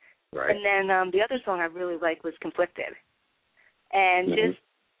 Right. And then the other song I really liked was Conflicted. And just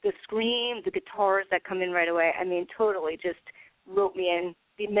the scream, the guitars that come in right away, totally just wrote me in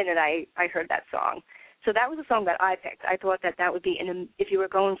the minute I heard that song. So that was a song that I picked. I thought that would be, if you were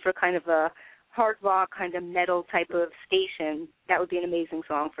going for kind of a hard rock, kind of metal type of station, that would be an amazing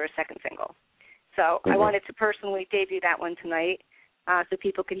song for a second single. So I wanted to personally debut that one tonight so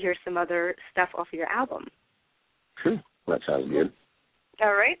people could hear some other stuff off of your album. Sure. That sounds good.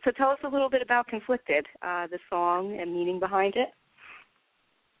 All right. So tell us a little bit about Conflicted, the song and meaning behind it.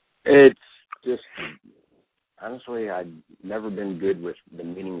 It's just, honestly, I've never been good with the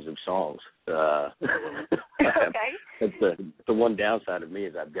meanings of songs. Okay. It's the one downside of me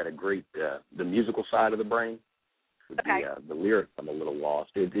is I've got a great, the musical side of the brain. Okay. The lyrics, I'm a little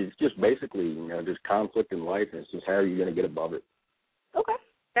lost. It's just basically, just conflict in life, and it's just how are you going to get above it. Okay.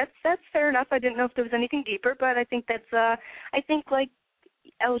 That's fair enough. I didn't know if there was anything deeper, but I think that's I think like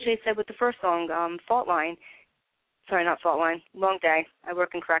LJ said with the first song, Faultline. Sorry, not Faultline. Long Day. I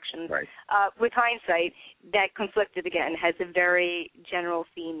work in corrections. Right. With hindsight, that Conflicted again has a very general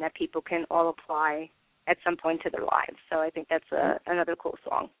theme that people can all apply at some point to their lives. So I think that's another cool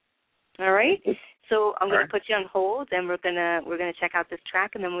song. All right. So I'm going to put you on hold, and we're gonna check out this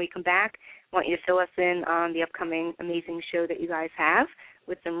track, and then when we come back, I want you to fill us in on the upcoming amazing show that you guys have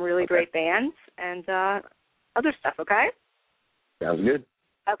with some really great bands and other stuff. Okay. Sounds good.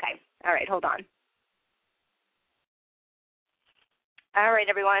 Okay. All right. Hold on. All right,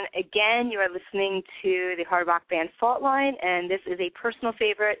 everyone. Again, you are listening to the hard rock band Faultline, and this is a personal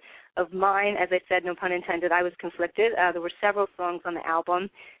favorite of mine. As I said, no pun intended, I was conflicted. There were several songs on the album.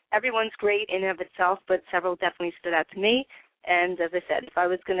 Everyone's great in and of itself, but several definitely stood out to me. And as I said, if I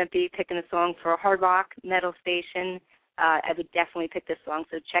was going to be picking a song for a hard rock metal station, I would definitely pick this song.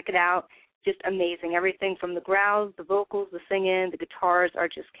 So check it out. Just amazing. Everything from the growls, the vocals, the singing, the guitars are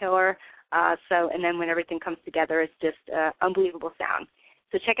just killer. And then when everything comes together, it's just unbelievable sound.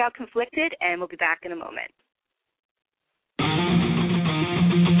 So check out Conflicted, and we'll be back in a moment.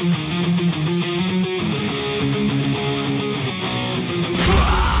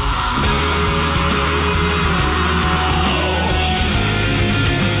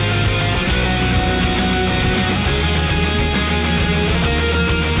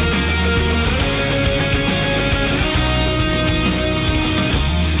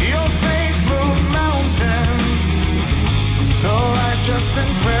 Just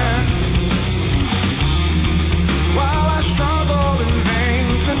and prayer.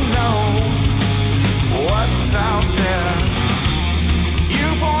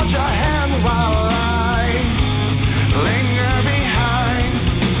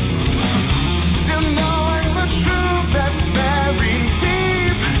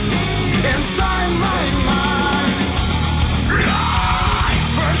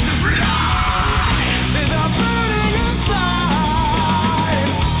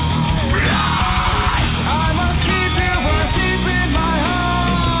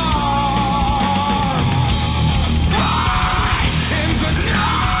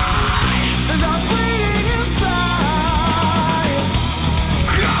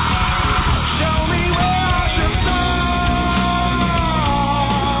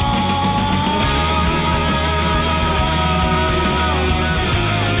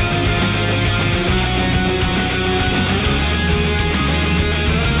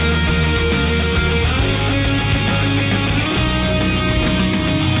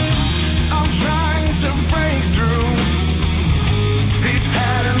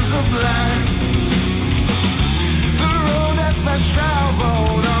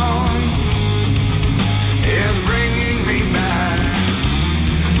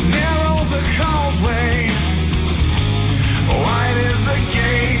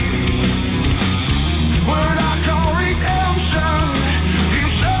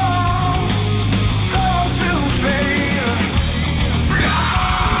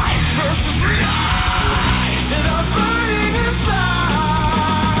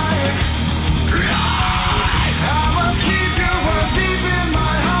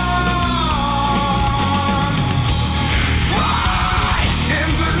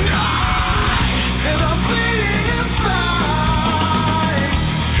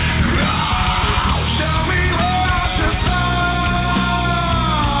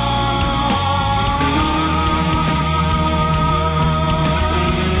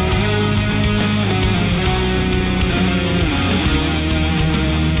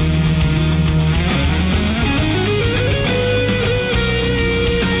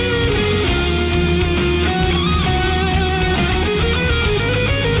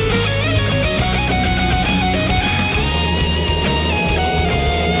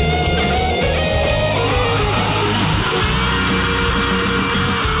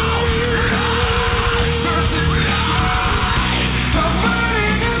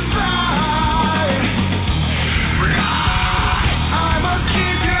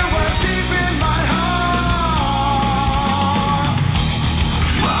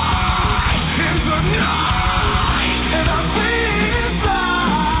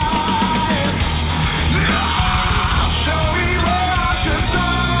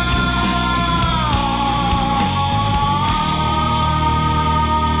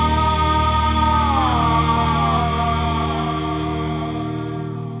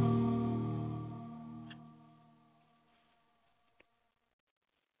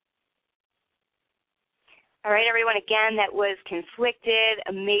 All right, everyone, again, that was Conflicted,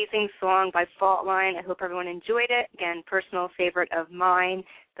 amazing song by Faultline. I hope everyone enjoyed it. Again, personal favorite of mine,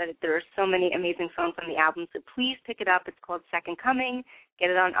 but there are so many amazing songs on the album, so please pick it up. It's called Second Coming. Get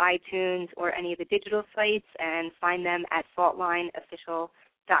it on iTunes or any of the digital sites, and find them at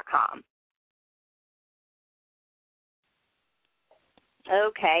faultlineofficial.com.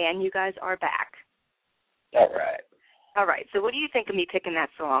 Okay, and you guys are back. All right. All right, so what do you think of me picking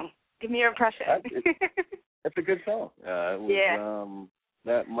that song? Give me your impression. That's a good song. It was,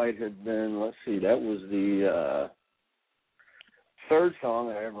 that might have been, let's see, that was the third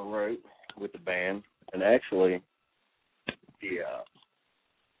song I ever wrote with the band. And actually, the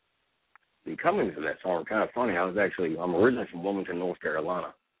comings of that song are kind of funny. I'm originally from Wilmington, North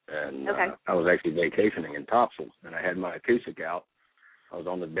Carolina. And I was actually vacationing in Topsail, and I had my acoustic out. I was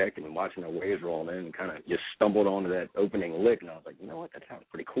on the deck and watching the waves rolling in and kind of just stumbled onto that opening lick, and I was like, you know what, that sounds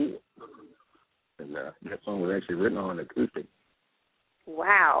pretty cool. And that song was actually written on acoustic.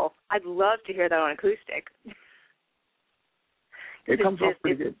 Wow. I'd love to hear that on acoustic. It comes off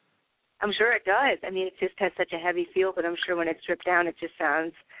pretty good. I'm sure it does. I mean, it just has such a heavy feel, but I'm sure when it's stripped down, it just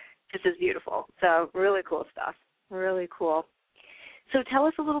sounds just as beautiful. So really cool stuff. Really cool. So tell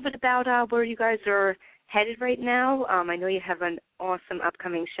us a little bit about where you guys are headed right now. I know you have an awesome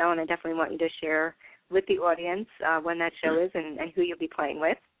upcoming show, and I definitely want you to share with the audience when that show is and who you'll be playing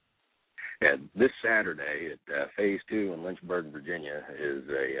with. Yeah, this Saturday at Phase 2 in Lynchburg, Virginia is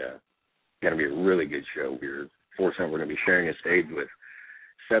going to be a really good show. We're fortunate we're going to be sharing a stage with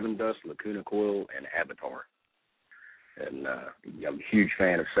Seven Dust, Lacuna Coil, and Avatar. And I'm a huge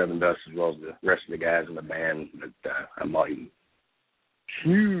fan of Seven Dust as well as the rest of the guys in the band, but I'm a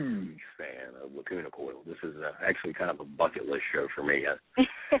huge fan of Lacuna Coil. This is actually kind of a bucket list show for me.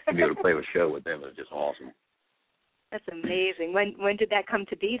 To be able to play a show with them is just awesome. That's amazing. When did that come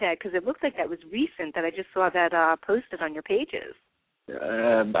to be that? Because it looks like that was recent, that I just saw that posted on your pages.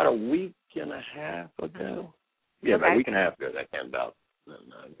 About a week and a half ago. Yeah, about a week and a half ago that came about.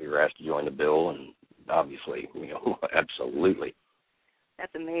 And we were asked to join the bill, and obviously, absolutely.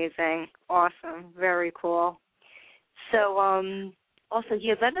 That's amazing. Awesome. Very cool. So, also,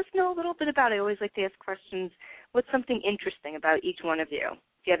 let us know a little bit about, I always like to ask questions, what's something interesting about each one of you?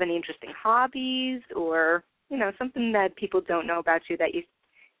 Do you have any interesting hobbies or, something that people don't know about you that you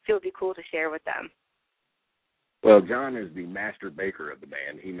feel would be cool to share with them? Well, John is the master baker of the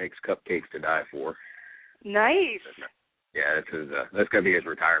band. He makes cupcakes to die for. Nice. Yeah, that's going to be his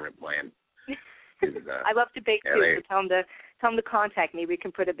retirement plan. I love to bake, too, so tell him to contact me. We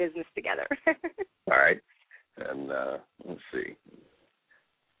can put a business together. All right. And let's see.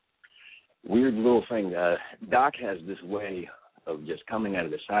 Weird little thing. Doc has this way of just coming out of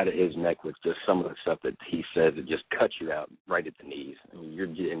the side of his neck with just some of the stuff that he says that just cuts you out right at the knees. I mean, you're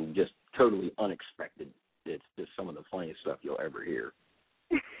getting just totally unexpected. It's just some of the funniest stuff you'll ever hear.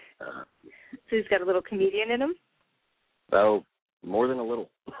 So he's got a little comedian in him? Oh, more than a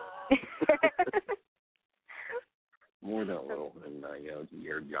little. More than a little. And, you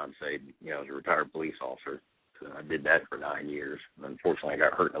heard John say, as a retired police officer. So I did that for 9 years. Unfortunately, I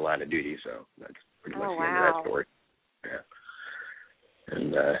got hurt in the line of duty, so that's pretty much the end of that story. Yeah.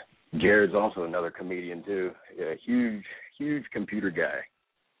 And Jared's also another comedian, too. A huge, huge computer guy.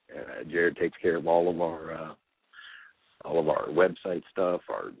 Jared takes care of all of our website stuff,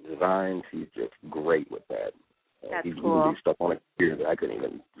 our designs. He's just great with that. That's he cool. can do stuff on a computer that I couldn't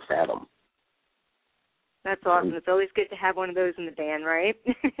even fathom. That's awesome. It's always good to have one of those in the band, right?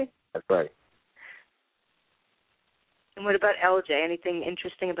 That's right. And what about LJ? Anything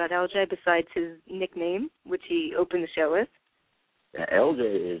interesting about LJ besides his nickname, which he opened the show with? Yeah,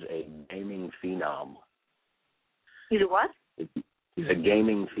 LJ is a gaming phenom. He's a what? He's a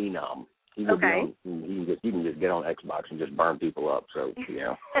gaming phenom. He can just get on Xbox and just burn people up. So,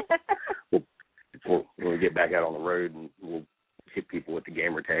 when we get back out on the road, and we'll hit people with the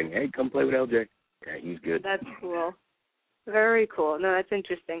gamer tag. Hey, come play with LJ. Yeah, he's good. That's cool. Very cool. No, that's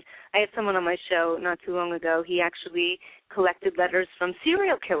interesting. I had someone on my show not too long ago. He actually collected letters from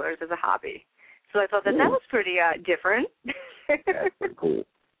serial killers as a hobby. So I thought that was pretty different. That's pretty cool.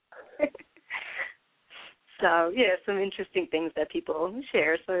 So, some interesting things that people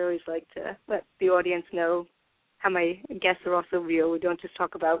share. So I always like to let the audience know how my guests are also real. We don't just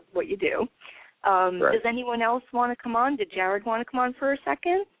talk about what you do. Right. Does anyone else want to come on? Did Jared want to come on for a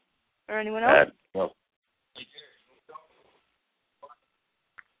second? Or anyone else? Well,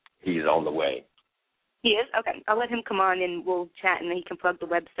 he's on the way. He is? Okay. I'll let him come on and we'll chat, and then he can plug the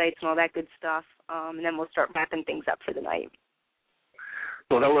websites and all that good stuff, and then we'll start wrapping things up for the night.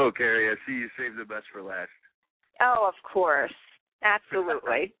 Well, hello, Kerri. I see you saved the best for last. Oh, of course.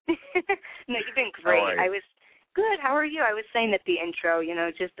 Absolutely. No, you've been great. I was good. How are you? I was saying at the intro,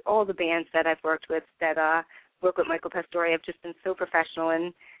 just all the bands that I've worked with that work with Michael Pastore have just been so professional,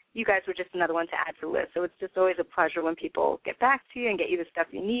 and you guys were just another one to add to the list. So it's just always a pleasure when people get back to you and get you the stuff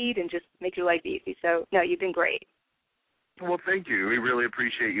you need and just make your life easy. So, no, you've been great. Well, thank you. We really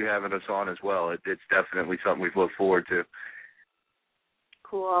appreciate you having us on as well. It's definitely something we've looked forward to.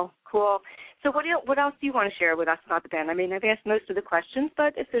 Cool. So what else do you want to share with us about the band? I mean, I've asked most of the questions,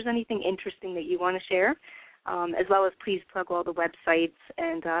 but if there's anything interesting that you want to share, as well as please plug all the websites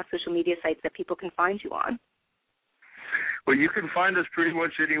and social media sites that people can find you on. Well, you can find us pretty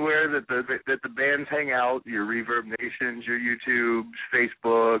much anywhere that the bands hang out, your Reverb Nations, your YouTubes,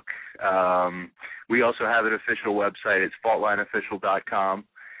 Facebook. We also have an official website. It's faultlineofficial.com,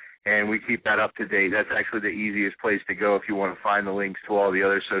 and we keep that up to date. That's actually the easiest place to go if you want to find the links to all the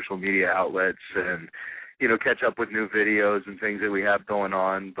other social media outlets and, catch up with new videos and things that we have going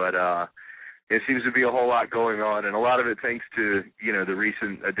on. But it seems to be a whole lot going on, and a lot of it thanks to, the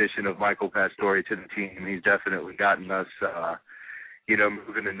recent addition of Michael Pastore to the team. He's definitely gotten us,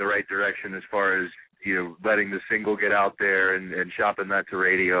 moving in the right direction as far as, letting the single get out there and shopping that to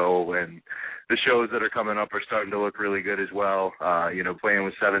radio. And the shows that are coming up are starting to look really good as well. Playing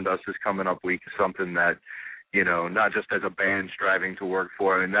with Seven Dust this coming up week is something that, not just as a band striving to work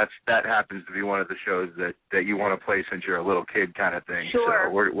for. And that happens to be one of the shows that you want to play since you're a little kid kind of thing. Sure.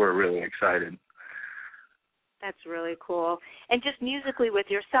 So we're really excited. That's really cool. And just musically with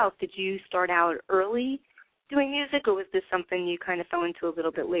yourself, did you start out early doing music, or was this something you kind of fell into a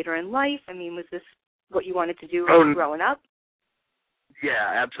little bit later in life? I mean, was this what you wanted to do growing up?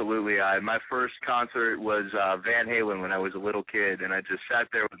 Yeah, absolutely. My first concert was Van Halen when I was a little kid, and I just sat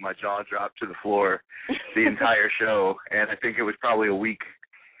there with my jaw dropped to the floor the entire show. And I think it was probably a week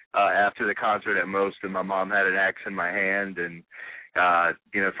after the concert at most, and my mom had an axe in my hand. And,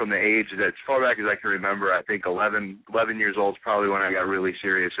 from the age that, as far back as I can remember, I think 11 years old is probably when I got really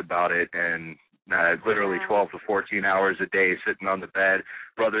serious about it. And literally 12 to 14 hours a day sitting on the bed.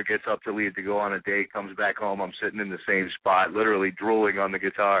 Brother gets up to leave to go on a date, comes back home. I'm sitting in the same spot, literally drooling on the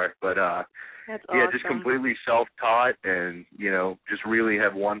guitar. But, That's yeah, awesome. just completely self-taught and, just really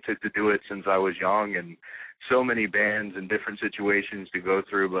have wanted to do it since I was young, and so many bands and different situations to go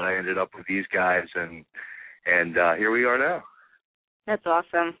through, but I ended up with these guys, and here we are now. That's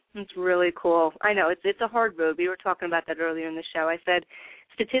awesome. It's really cool. I know, it's a hard road. We were talking about that earlier in the show. I said,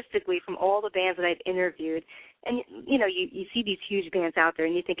 statistically, from all the bands that I've interviewed, and, you see these huge bands out there,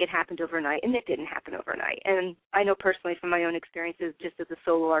 and you think it happened overnight, and it didn't happen overnight. And I know personally from my own experiences, just as a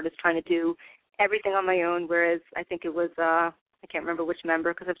solo artist, trying to do everything on my own, whereas I think it was, I can't remember which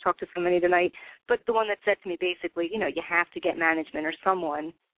member because I've talked to so many tonight, but the one that said to me basically, you have to get management or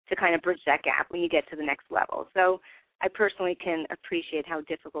someone to kind of bridge that gap when you get to the next level. So I personally can appreciate how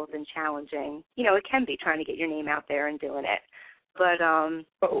difficult and challenging, it can be trying to get your name out there and doing it. But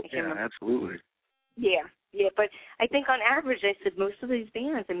absolutely. Yeah, but I think on average, I said most of these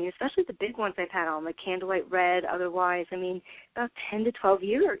bands, I mean, especially the big ones I've had on, like Candlelight Red, otherwise, I mean, about 10 to 12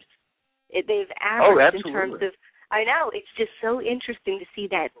 years. They've averaged in terms of, I know, it's just so interesting to see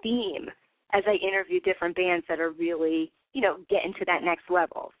that theme as I interview different bands that are really, getting to that next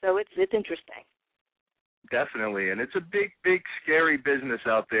level. So it's interesting. Definitely, and it's a big, big, scary business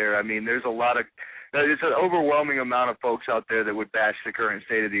out there. I mean, there's it's an overwhelming amount of folks out there that would bash the current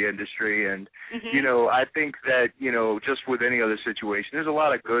state of the industry, and, I think that, just with any other situation, there's a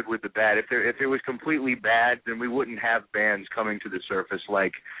lot of good with the bad. If it was completely bad, then we wouldn't have bands coming to the surface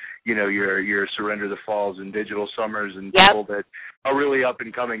like, your Surrender the Falls and Digital Summers and people that are really up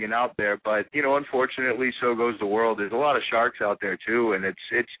and coming and out there. But, unfortunately, so goes the world. There's a lot of sharks out there, too, and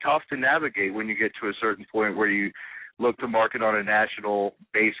it's tough to navigate when you get to a certain point where you look to market on a national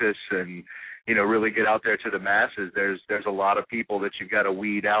basis and, really get out there to the masses. There's a lot of people that you've got to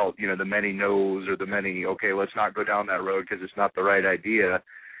weed out, the many no's or the many, okay, let's not go down that road because it's not the right idea.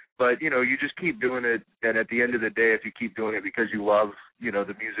 But, you just keep doing it, and at the end of the day, if you keep doing it because you love, the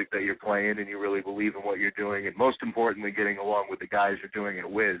music that you're playing and you really believe in what you're doing, and most importantly, getting along with the guys you're doing it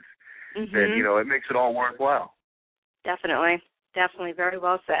with, then, it makes it all worthwhile. Definitely. Very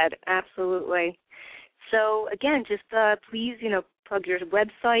well said. Absolutely. So, again, just please, plug your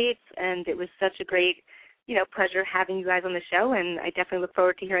websites, and it was such a great, pleasure having you guys on the show, and I definitely look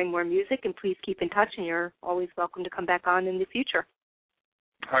forward to hearing more music, and please keep in touch, and you're always welcome to come back on in the future.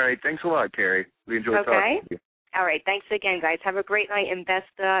 All right. Thanks a lot, Kerri. We enjoyed talking to you. All right. Thanks again, guys. Have a great night, and best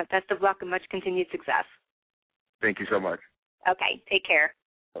of luck and much continued success. Thank you so much. Okay. Take care.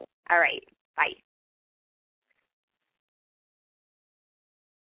 All right. Bye.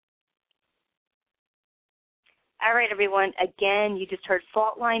 All right, everyone. Again, you just heard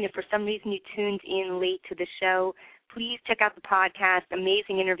Faultline. If for some reason you tuned in late to the show, please check out the podcast.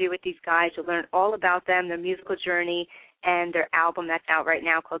 Amazing interview with these guys. You'll learn all about them, their musical journey, and their album that's out right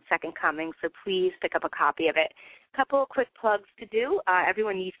now called Second Coming. So please pick up a copy of it. A couple of quick plugs to do.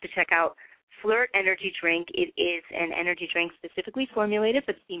 Everyone needs to check out Flirt Energy Drink. It is an energy drink specifically formulated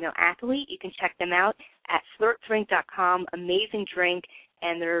for the female athlete. You can check them out at flirtdrink.com. Amazing drink,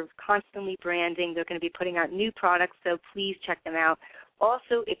 and they're constantly branding. They're going to be putting out new products, so please check them out.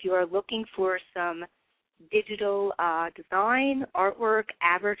 Also, if you are looking for some digital design, artwork,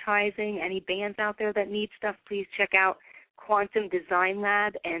 advertising, any bands out there that need stuff, please check out Quantum Design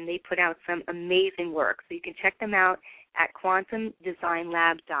Lab, and they put out some amazing work. So you can check them out at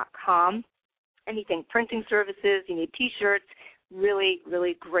quantumdesignlab.com. Anything printing services, you need T-shirts, really,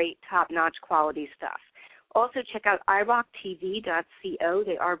 really great, top-notch quality stuff. Also, check out irocktv.co.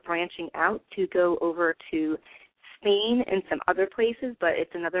 They are branching out to go over to Spain and some other places, but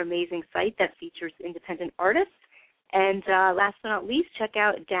it's another amazing site that features independent artists. And last but not least, check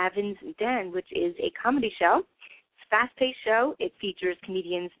out Davin's Den, which is a comedy show. It's a fast-paced show. It features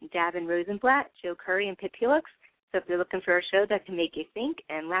comedians Davin Rosenblatt, Joe Kerri, and Pip Helix. So if you're looking for a show that can make you think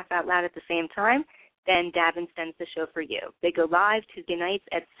and laugh out loud at the same time, then Davin sends the show for you. They go live Tuesday nights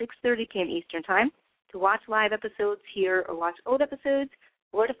at 6:30 p.m. Eastern Time. To watch live episodes here or watch old episodes,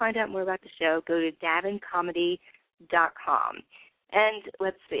 or to find out more about the show, go to davincomedy.com. And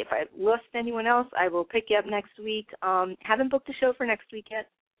let's see, if I lost anyone else, I will pick you up next week. Haven't booked a show for next week yet.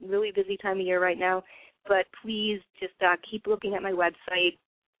 Really busy time of year right now. But please just keep looking at my website.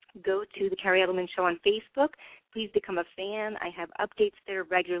 Go to the Kerri Edelman Show on Facebook. Please become a fan. I have updates there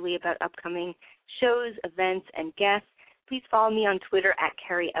regularly about upcoming shows, events, and guests. Please follow me on Twitter at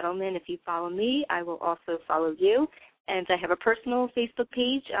Kerri Edelman. If you follow me, I will also follow you. And I have a personal Facebook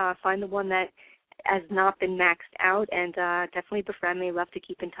page. Find the one that has not been maxed out, and definitely befriend me. Love to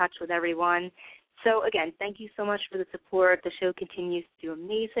keep in touch with everyone. So, again, thank you so much for the support. The show continues to do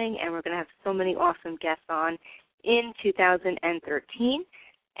amazing, and we're going to have so many awesome guests on in 2013.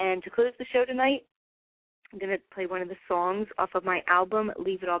 And to close the show tonight, I'm going to play one of the songs off of my album,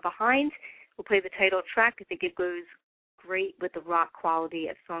 Leave It All Behind. We'll play the title track. I think it goes great with the rock quality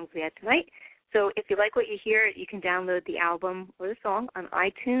of songs we had tonight. So if you like what you hear, you can download the album or the song on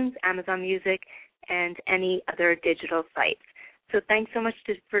iTunes, Amazon Music, and any other digital sites. So thanks so much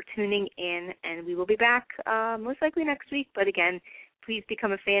for tuning in, and we will be back most likely next week. But again, please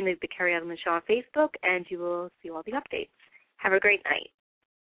become a fan of the Kerri Edelman Show on Facebook, and you will see all the updates. Have a great night.